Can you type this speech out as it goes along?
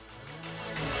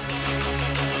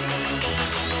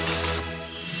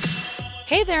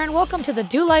Hey there, and welcome to the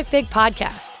Do Life Big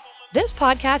podcast. This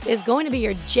podcast is going to be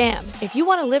your jam if you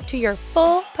want to live to your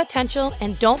full potential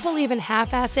and don't believe in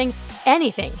half-assing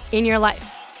anything in your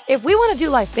life. If we want to do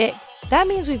life big, that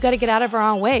means we've got to get out of our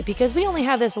own way because we only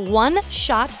have this one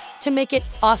shot to make it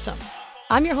awesome.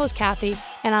 I'm your host, Kathy,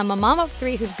 and I'm a mom of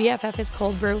three whose BFF is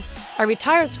cold brew, a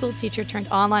retired school teacher turned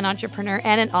online entrepreneur,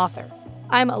 and an author.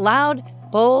 I'm loud,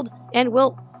 bold, and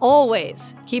will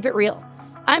always keep it real.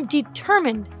 I'm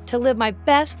determined to live my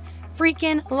best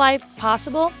freaking life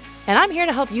possible, and I'm here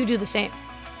to help you do the same.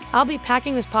 I'll be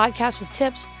packing this podcast with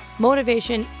tips,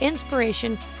 motivation,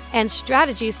 inspiration, and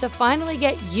strategies to finally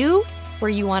get you where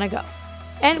you want to go.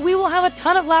 And we will have a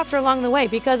ton of laughter along the way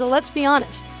because, let's be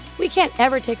honest, we can't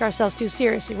ever take ourselves too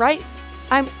seriously, right?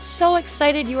 I'm so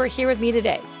excited you are here with me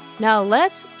today. Now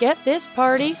let's get this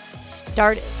party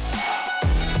started.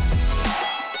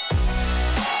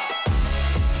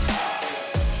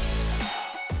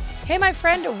 Hey, my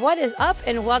friend, what is up?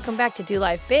 And welcome back to Do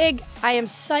Life Big. I am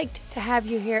psyched to have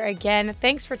you here again.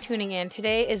 Thanks for tuning in.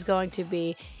 Today is going to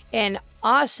be an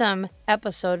awesome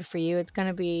episode for you. It's going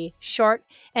to be short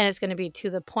and it's going to be to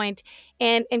the point.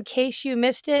 And in case you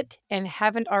missed it and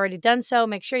haven't already done so,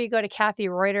 make sure you go to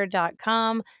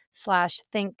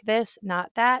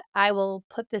kathyreuter.com/thinkthisnotthat. I will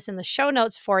put this in the show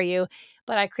notes for you,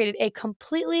 but I created a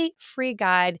completely free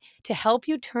guide to help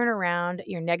you turn around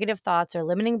your negative thoughts or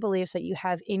limiting beliefs that you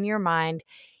have in your mind.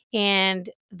 And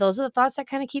those are the thoughts that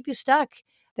kind of keep you stuck.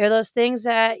 They're those things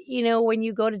that, when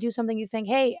you go to do something, you think,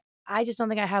 hey, I just don't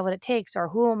think I have what it takes, or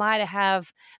who am I to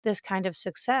have this kind of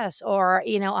success? Or,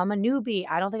 I'm a newbie.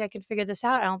 I don't think I can figure this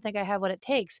out. I don't think I have what it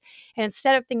takes. And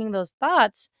instead of thinking those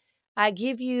thoughts, I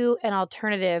give you an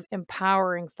alternative,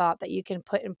 empowering thought that you can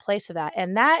put in place of that.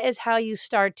 And that is how you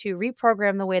start to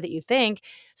reprogram the way that you think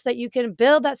so that you can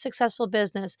build that successful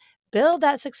business, build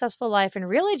that successful life, and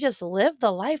really just live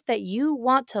the life that you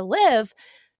want to live.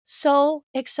 So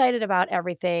excited about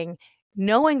everything,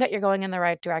 knowing that you're going in the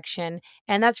right direction.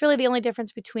 And that's really the only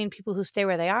difference between people who stay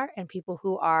where they are and people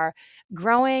who are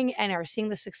growing and are seeing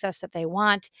the success that they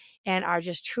want and are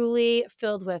just truly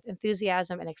filled with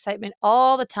enthusiasm and excitement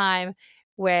all the time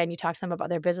when you talk to them about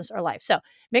their business or life. So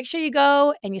make sure you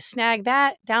go and you snag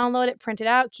that, download it, print it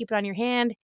out, keep it on your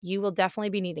hand. You will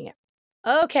definitely be needing it.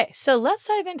 Okay, so let's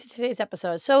dive into today's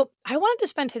episode. So I wanted to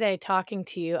spend today talking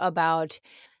to you about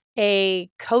a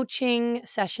coaching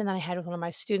session that I had with one of my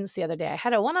students the other day. I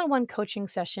had a one-on-one coaching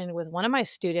session with one of my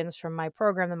students from my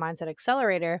program, the Mindset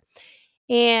Accelerator.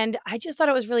 And I just thought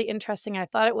it was really interesting. I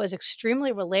thought it was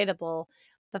extremely relatable,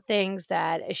 the things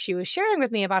that she was sharing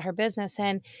with me about her business.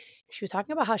 And she was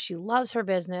talking about how she loves her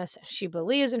business. She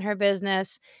believes in her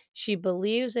business. She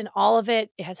believes in all of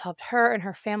it. It has helped her and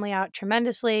her family out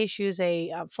tremendously. She was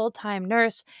a full-time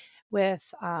nurse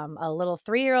with a little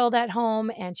 3-year-old at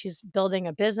home, and she's building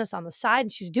a business on the side,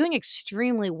 and she's doing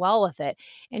extremely well with it.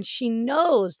 And she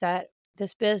knows that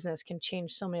this business can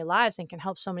change so many lives and can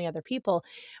help so many other people.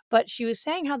 But she was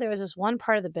saying how there was this one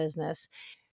part of the business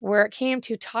where it came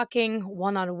to talking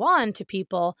one-on-one to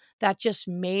people that just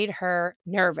made her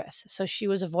nervous. So she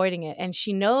was avoiding it. And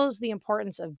she knows the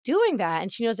importance of doing that.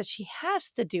 And she knows that she has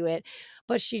to do it,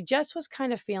 but she just was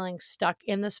kind of feeling stuck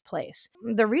in this place.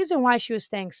 The reason why she was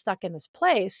staying stuck in this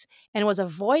place and was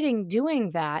avoiding doing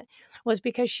that was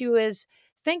because she was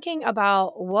thinking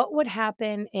about what would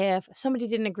happen if somebody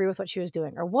didn't agree with what she was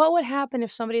doing, or what would happen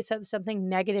if somebody said something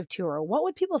negative to her, what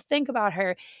would people think about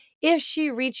her if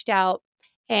she reached out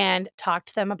and talked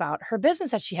to them about her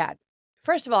business that she had.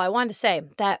 First of all, I wanted to say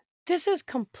that this is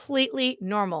completely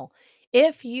normal.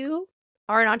 If you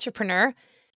are an entrepreneur,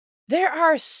 there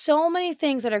are so many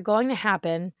things that are going to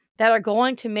happen that are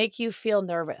going to make you feel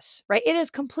nervous, right? It is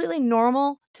completely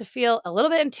normal to feel a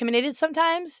little bit intimidated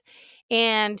sometimes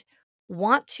and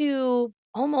want to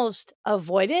almost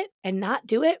avoid it and not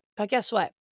do it. But guess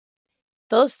what?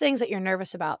 Those things that you're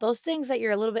nervous about, those things that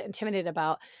you're a little bit intimidated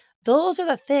about, those are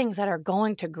the things that are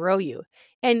going to grow you.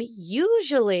 And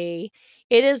usually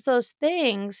it is those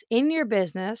things in your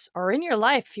business or in your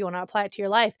life, if you want to apply it to your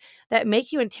life, that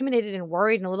make you intimidated and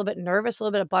worried and a little bit nervous, a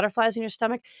little bit of butterflies in your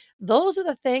stomach. Those are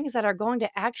the things that are going to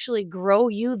actually grow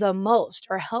you the most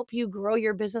or help you grow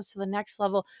your business to the next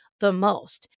level the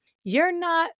most. You're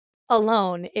not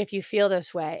alone if you feel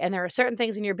this way. And there are certain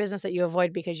things in your business that you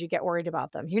avoid because you get worried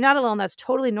about them. You're not alone. That's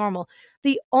totally normal.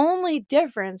 The only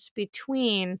difference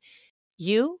between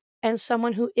you and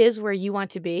someone who is where you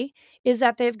want to be is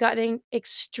that they've gotten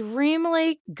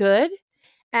extremely good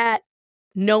at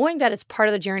knowing that it's part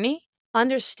of the journey,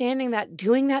 understanding that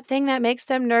doing that thing that makes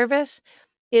them nervous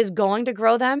is going to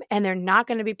grow them, and they're not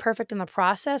going to be perfect in the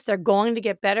process. They're going to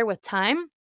get better with time.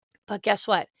 But guess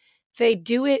what? They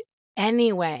do it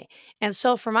anyway. And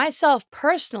so for myself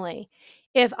personally,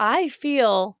 if I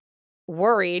feel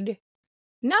worried,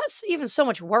 not even so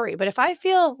much worried, but if I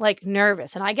feel like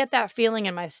nervous and I get that feeling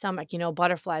in my stomach,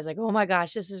 butterflies, like, oh my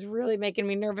gosh, this is really making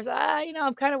me nervous.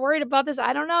 I'm kind of worried about this.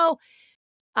 I don't know.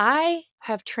 I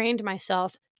have trained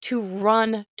myself to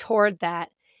run toward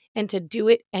that and to do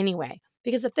it anyway.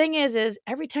 Because the thing is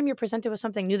every time you're presented with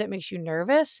something new that makes you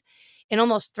nervous and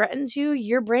almost threatens you,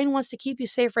 your brain wants to keep you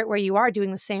safe right where you are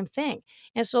doing the same thing.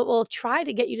 And so it will try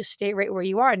to get you to stay right where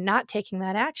you are, not taking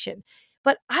that action.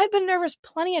 But I've been nervous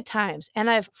plenty of times and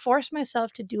I've forced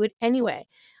myself to do it anyway.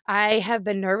 I have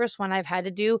been nervous when I've had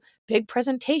to do big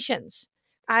presentations.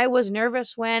 I was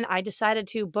nervous when I decided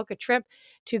to book a trip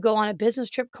to go on a business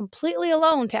trip completely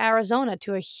alone to Arizona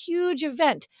to a huge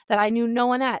event that I knew no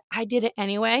one at. I did it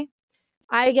anyway.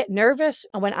 I get nervous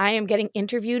when I am getting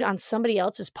interviewed on somebody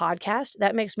else's podcast.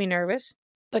 That makes me nervous.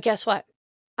 But guess what?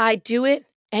 I do it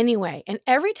anyway. And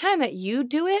every time that you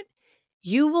do it,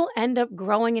 you will end up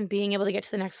growing and being able to get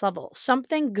to the next level.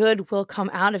 Something good will come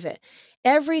out of it.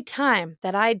 Every time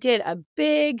that I did a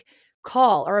big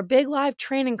call or a big live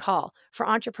training call for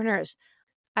entrepreneurs,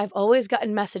 I've always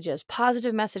gotten messages,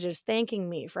 positive messages, thanking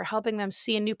me for helping them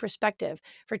see a new perspective,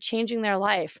 for changing their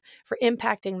life, for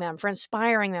impacting them, for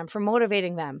inspiring them, for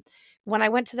motivating them. When I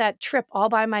went to that trip all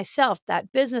by myself,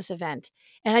 that business event,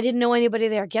 and I didn't know anybody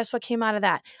there, guess what came out of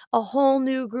that? A whole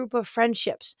new group of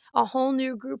friendships, a whole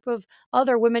new group of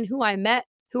other women who I met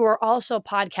who are also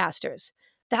podcasters.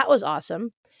 That was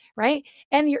awesome, right?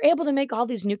 And you're able to make all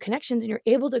these new connections and you're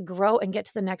able to grow and get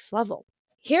to the next level.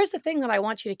 Here's the thing that I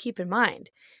want you to keep in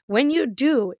mind. When you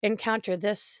do encounter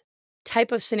this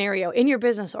type of scenario in your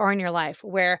business or in your life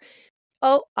where,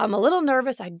 oh, I'm a little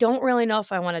nervous, I don't really know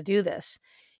if I want to do this,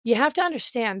 you have to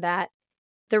understand that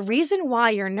the reason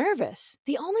why you're nervous,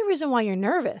 the only reason why you're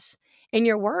nervous and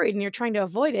you're worried and you're trying to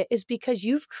avoid it is because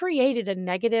you've created a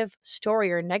negative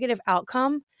story or a negative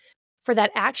outcome for that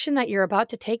action that you're about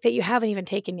to take that you haven't even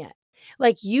taken yet.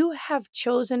 Like you have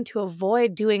chosen to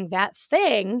avoid doing that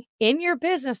thing in your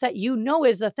business that you know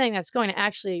is the thing that's going to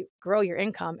actually grow your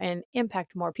income and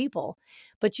impact more people.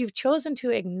 But you've chosen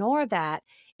to ignore that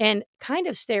and kind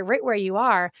of stay right where you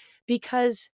are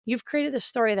because you've created the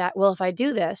story that, well, if I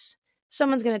do this,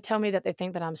 someone's going to tell me that they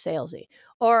think that I'm salesy.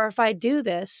 Or if I do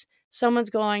this, someone's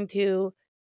going to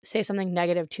say something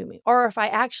negative to me. Or if I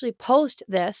actually post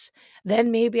this, then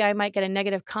maybe I might get a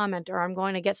negative comment or I'm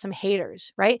going to get some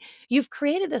haters, right? You've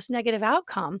created this negative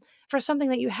outcome for something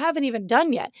that you haven't even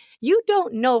done yet. You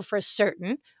don't know for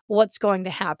certain what's going to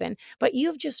happen, but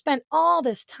you've just spent all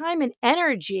this time and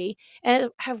energy and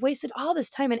have wasted all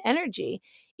this time and energy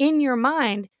in your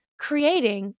mind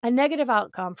creating a negative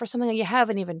outcome for something that you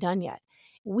haven't even done yet.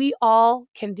 We all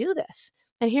can do this.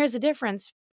 And here's the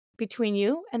difference between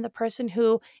you and the person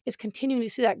who is continuing to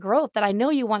see that growth that I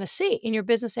know you want to see in your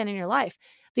business and in your life.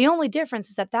 The only difference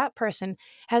is that that person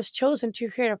has chosen to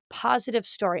create a positive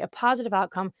story, a positive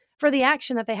outcome for the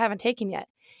action that they haven't taken yet.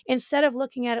 Instead of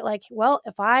looking at it like, well,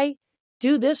 if I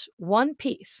do this one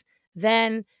piece,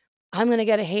 then I'm going to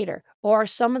get a hater, or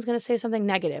someone's going to say something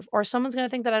negative, or someone's going to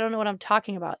think that I don't know what I'm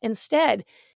talking about. Instead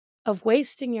of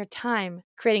wasting your time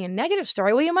creating a negative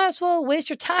story, well, you might as well waste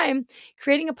your time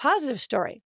creating a positive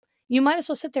story. You might as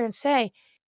well sit there and say,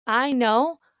 I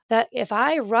know that if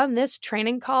I run this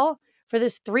training call for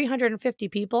this 350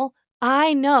 people,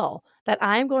 I know that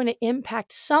I'm going to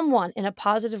impact someone in a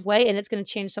positive way and it's going to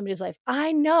change somebody's life.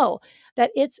 I know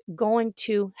that it's going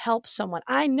to help someone.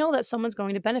 I know that someone's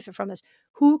going to benefit from this.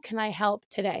 Who can I help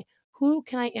today? Who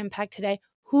can I impact today?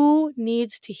 Who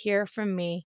needs to hear from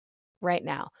me right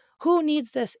now? Who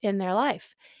needs this in their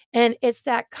life? And it's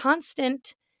that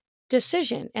constant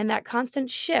decision and that constant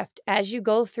shift as you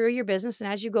go through your business and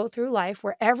as you go through life,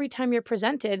 where every time you're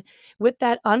presented with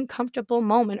that uncomfortable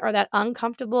moment or that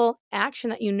uncomfortable action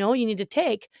that you know you need to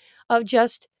take, of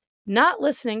just not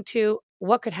listening to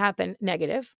what could happen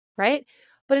negative, right?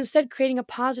 But instead creating a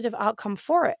positive outcome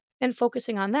for it and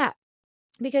focusing on that.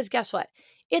 Because guess what?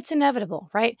 It's inevitable,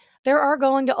 right? There are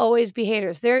going to always be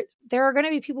haters. There are going to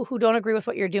be people who don't agree with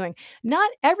what you're doing. Not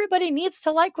everybody needs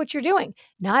to like what you're doing.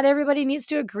 Not everybody needs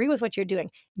to agree with what you're doing.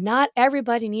 Not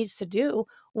everybody needs to do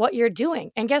what you're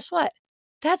doing. And guess what?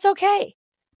 That's okay.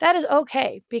 That is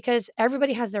okay because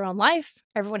everybody has their own life.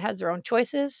 Everyone has their own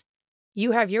choices.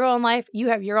 You have your own life. You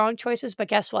have your own choices. But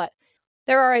guess what?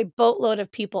 There are a boatload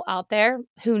of people out there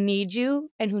who need you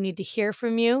and who need to hear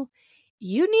from you.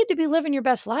 You need to be living your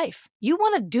best life. You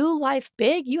want to do life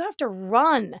big, you have to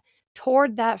run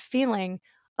toward that feeling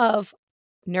of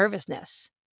nervousness,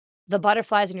 the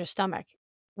butterflies in your stomach.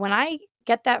 When I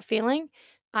get that feeling,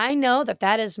 I know that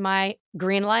that is my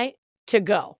green light to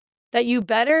go. that you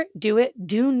better do it.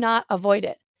 Do not avoid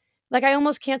it. Like I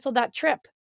almost canceled that trip,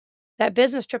 that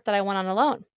business trip that I went on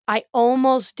alone. I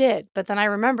almost did, but then I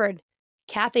remembered,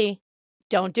 Kathy,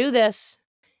 don't do this.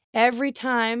 Every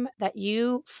time that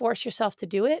you force yourself to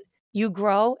do it, you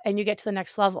grow and you get to the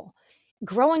next level.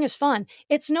 Growing is fun.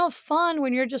 It's no fun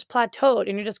when you're just plateaued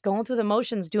and you're just going through the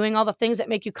motions, doing all the things that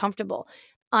make you comfortable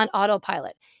on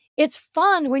autopilot. It's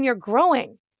fun when you're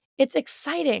growing. It's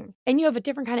exciting and you have a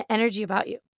different kind of energy about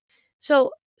you.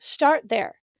 So start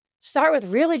there. Start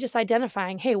with really just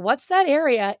identifying, hey, what's that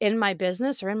area in my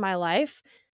business or in my life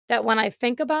that when I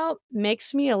think about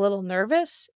makes me a little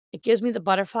nervous? It gives me the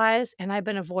butterflies and I've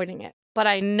been avoiding it. But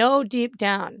I know deep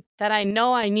down that I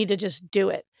know I need to just do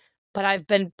it. But I've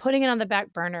been putting it on the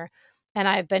back burner and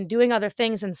I've been doing other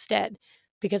things instead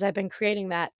because I've been creating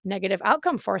that negative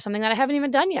outcome for something that I haven't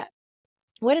even done yet.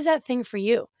 What is that thing for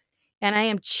you? And I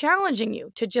am challenging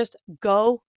you to just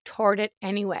go toward it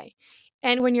anyway.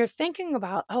 And when you're thinking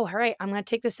about, oh, all right, I'm going to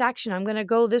take this action, I'm going to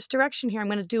go this direction here, I'm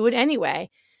going to do it anyway,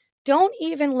 don't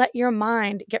even let your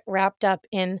mind get wrapped up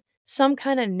in some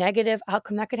kind of negative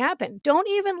outcome that could happen. Don't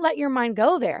even let your mind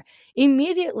go there.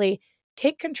 Immediately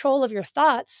take control of your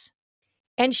thoughts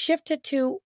and shift it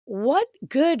to what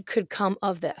good could come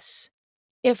of this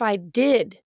if I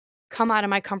did come out of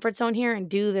my comfort zone here and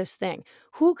do this thing.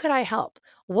 Who could I help?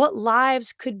 What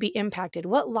lives could be impacted?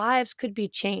 What lives could be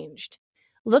changed?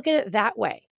 Look at it that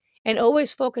way and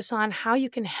always focus on how you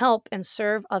can help and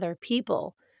serve other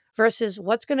people versus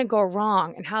what's going to go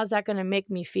wrong and how's that going to make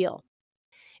me feel.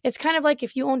 It's kind of like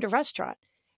if you owned a restaurant,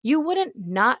 you wouldn't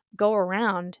not go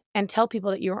around and tell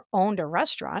people that you owned a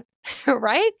restaurant,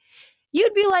 right?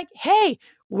 You'd be like, hey,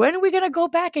 when are we going to go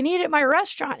back and eat at my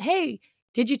restaurant? Hey,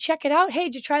 did you check it out? Hey,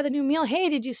 did you try the new meal? Hey,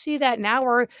 did you see that now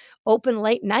we're open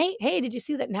late night? Hey, did you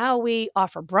see that now we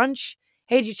offer brunch?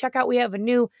 Hey, did you check out we have a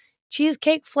new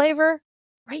cheesecake flavor?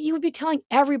 Right? You would be telling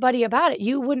everybody about it.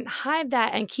 You wouldn't hide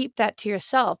that and keep that to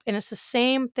yourself. And it's the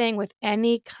same thing with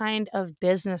any kind of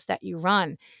business that you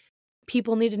run.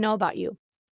 People need to know about you.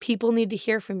 People need to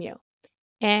hear from you.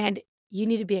 And you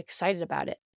need to be excited about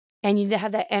it. And you need to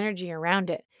have that energy around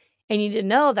it. And you need to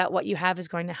know that what you have is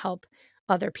going to help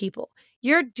other people.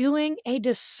 You're doing a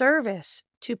disservice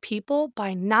to people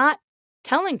by not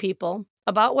telling people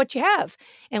about what you have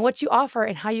and what you offer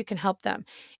and how you can help them.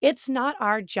 It's not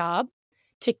our job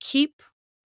to keep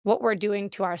what we're doing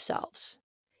to ourselves.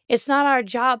 It's not our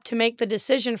job to make the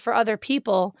decision for other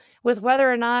people with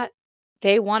whether or not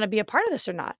they want to be a part of this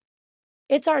or not.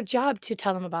 It's our job to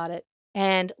tell them about it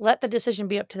and let the decision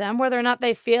be up to them, whether or not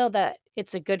they feel that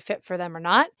it's a good fit for them or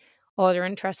not, or they're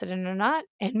interested in it or not.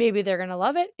 And maybe they're going to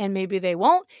love it and maybe they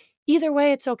won't. Either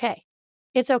way, it's okay.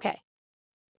 It's okay.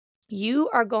 You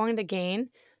are going to gain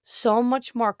so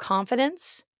much more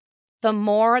confidence the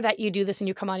more that you do this and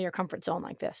you come out of your comfort zone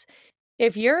like this.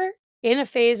 If you're in a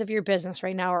phase of your business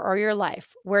right now or your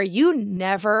life where you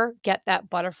never get that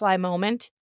butterfly moment,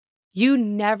 you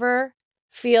never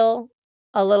feel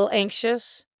a little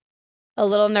anxious, a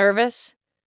little nervous,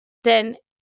 then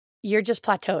you're just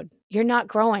plateaued. You're not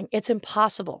growing. It's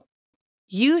impossible.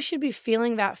 You should be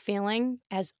feeling that feeling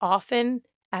as often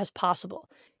as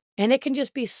possible. And it can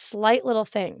just be slight little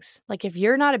things. Like if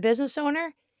you're not a business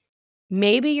owner,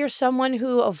 maybe you're someone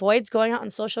who avoids going out on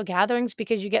social gatherings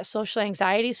because you get social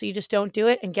anxiety, so you just don't do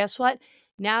it. And guess what?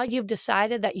 Now you've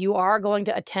decided that you are going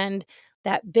to attend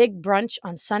that big brunch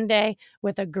on Sunday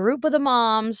with a group of the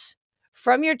moms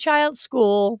from your child's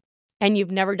school, and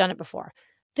you've never done it before.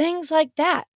 Things like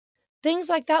that. Things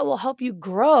like that will help you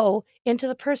grow into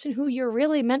the person who you're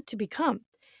really meant to become.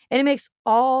 And it makes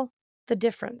all the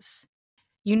difference.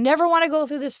 You never want to go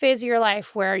through this phase of your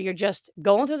life where you're just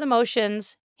going through the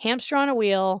motions, hamster on a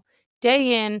wheel,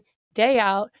 day in, day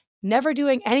out, never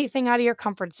doing anything out of your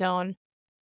comfort zone,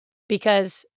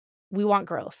 because we want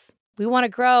growth. We want to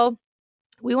grow.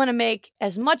 We want to make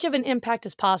as much of an impact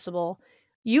as possible.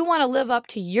 You want to live up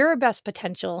to your best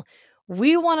potential.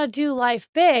 We want to do life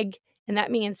big, and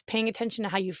that means paying attention to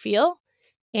how you feel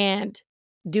and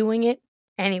doing it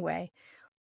anyway.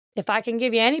 If I can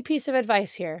give you any piece of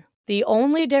advice here, the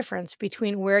only difference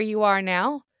between where you are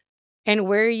now and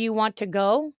where you want to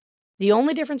go, the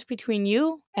only difference between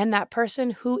you and that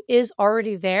person who is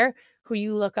already there, who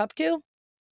you look up to,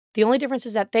 the only difference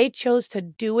is that they chose to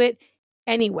do it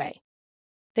anyway.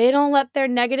 They don't let their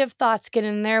negative thoughts get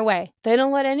in their way. They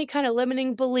don't let any kind of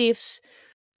limiting beliefs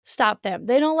stop them.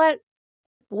 They don't let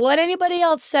what anybody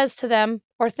else says to them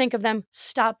or think of them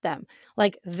stop them.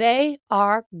 Like they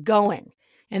are going.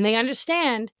 And they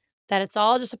understand that it's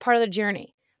all just a part of the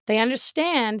journey. They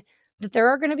understand that there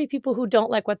are going to be people who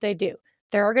don't like what they do.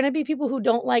 There are going to be people who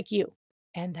don't like you.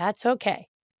 And that's okay.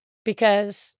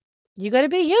 because you got to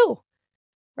be you,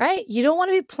 right? You don't want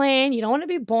to be plain. You don't want to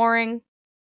be boring.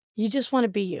 You just want to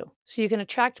be you so you can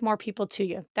attract more people to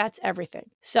you. That's everything.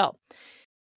 So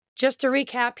just to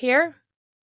recap here,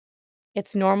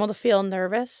 it's normal to feel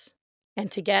nervous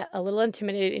and to get a little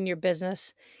intimidated in your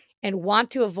business and want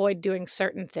to avoid doing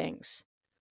certain things.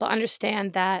 But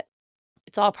understand that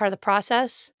it's all part of the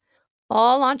process.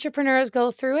 All entrepreneurs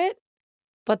go through it,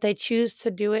 but they choose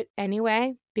to do it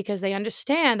anyway because they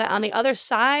understand that on the other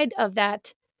side of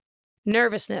that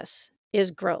nervousness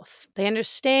is growth. They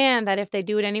understand that if they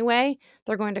do it anyway,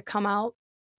 they're going to come out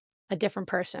a different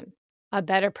person, a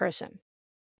better person,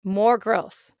 more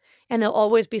growth, and there'll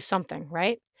always be something,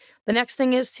 right? The next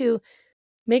thing is to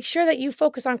make sure that you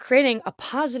focus on creating a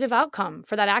positive outcome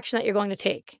for that action that you're going to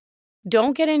take.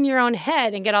 Don't get in your own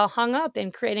head and get all hung up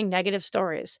in creating negative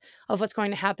stories of what's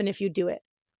going to happen if you do it.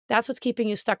 That's what's keeping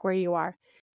you stuck where you are.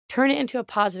 Turn it into a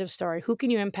positive story. Who can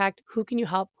you impact? Who can you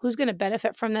help? Who's going to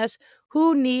benefit from this?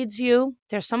 Who needs you?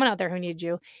 There's someone out there who needs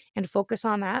you, and focus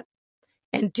on that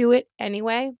and do it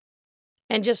anyway.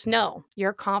 And just know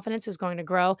your confidence is going to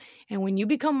grow. And when you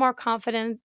become more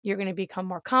confident, you're going to become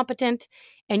more competent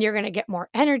and you're going to get more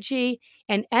energy.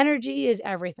 And energy is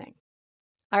everything.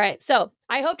 All right. So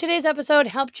I hope today's episode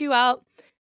helped you out.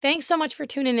 Thanks so much for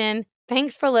tuning in.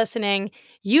 Thanks for listening.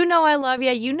 You know I love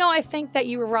you. You know I think that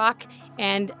you rock.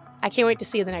 And I can't wait to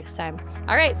see you the next time.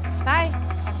 All right. Bye.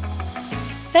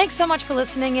 Thanks so much for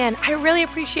listening in. I really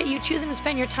appreciate you choosing to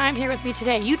spend your time here with me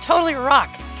today. You totally rock.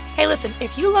 Hey, listen,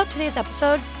 if you love today's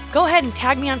episode, go ahead and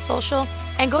tag me on social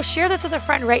and go share this with a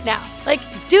friend right now. Like,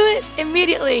 do it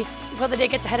immediately before the day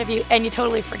gets ahead of you and you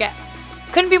totally forget.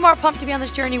 Couldn't be more pumped to be on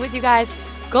this journey with you guys.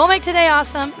 Go make today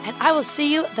awesome, and I will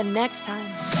see you the next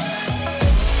time.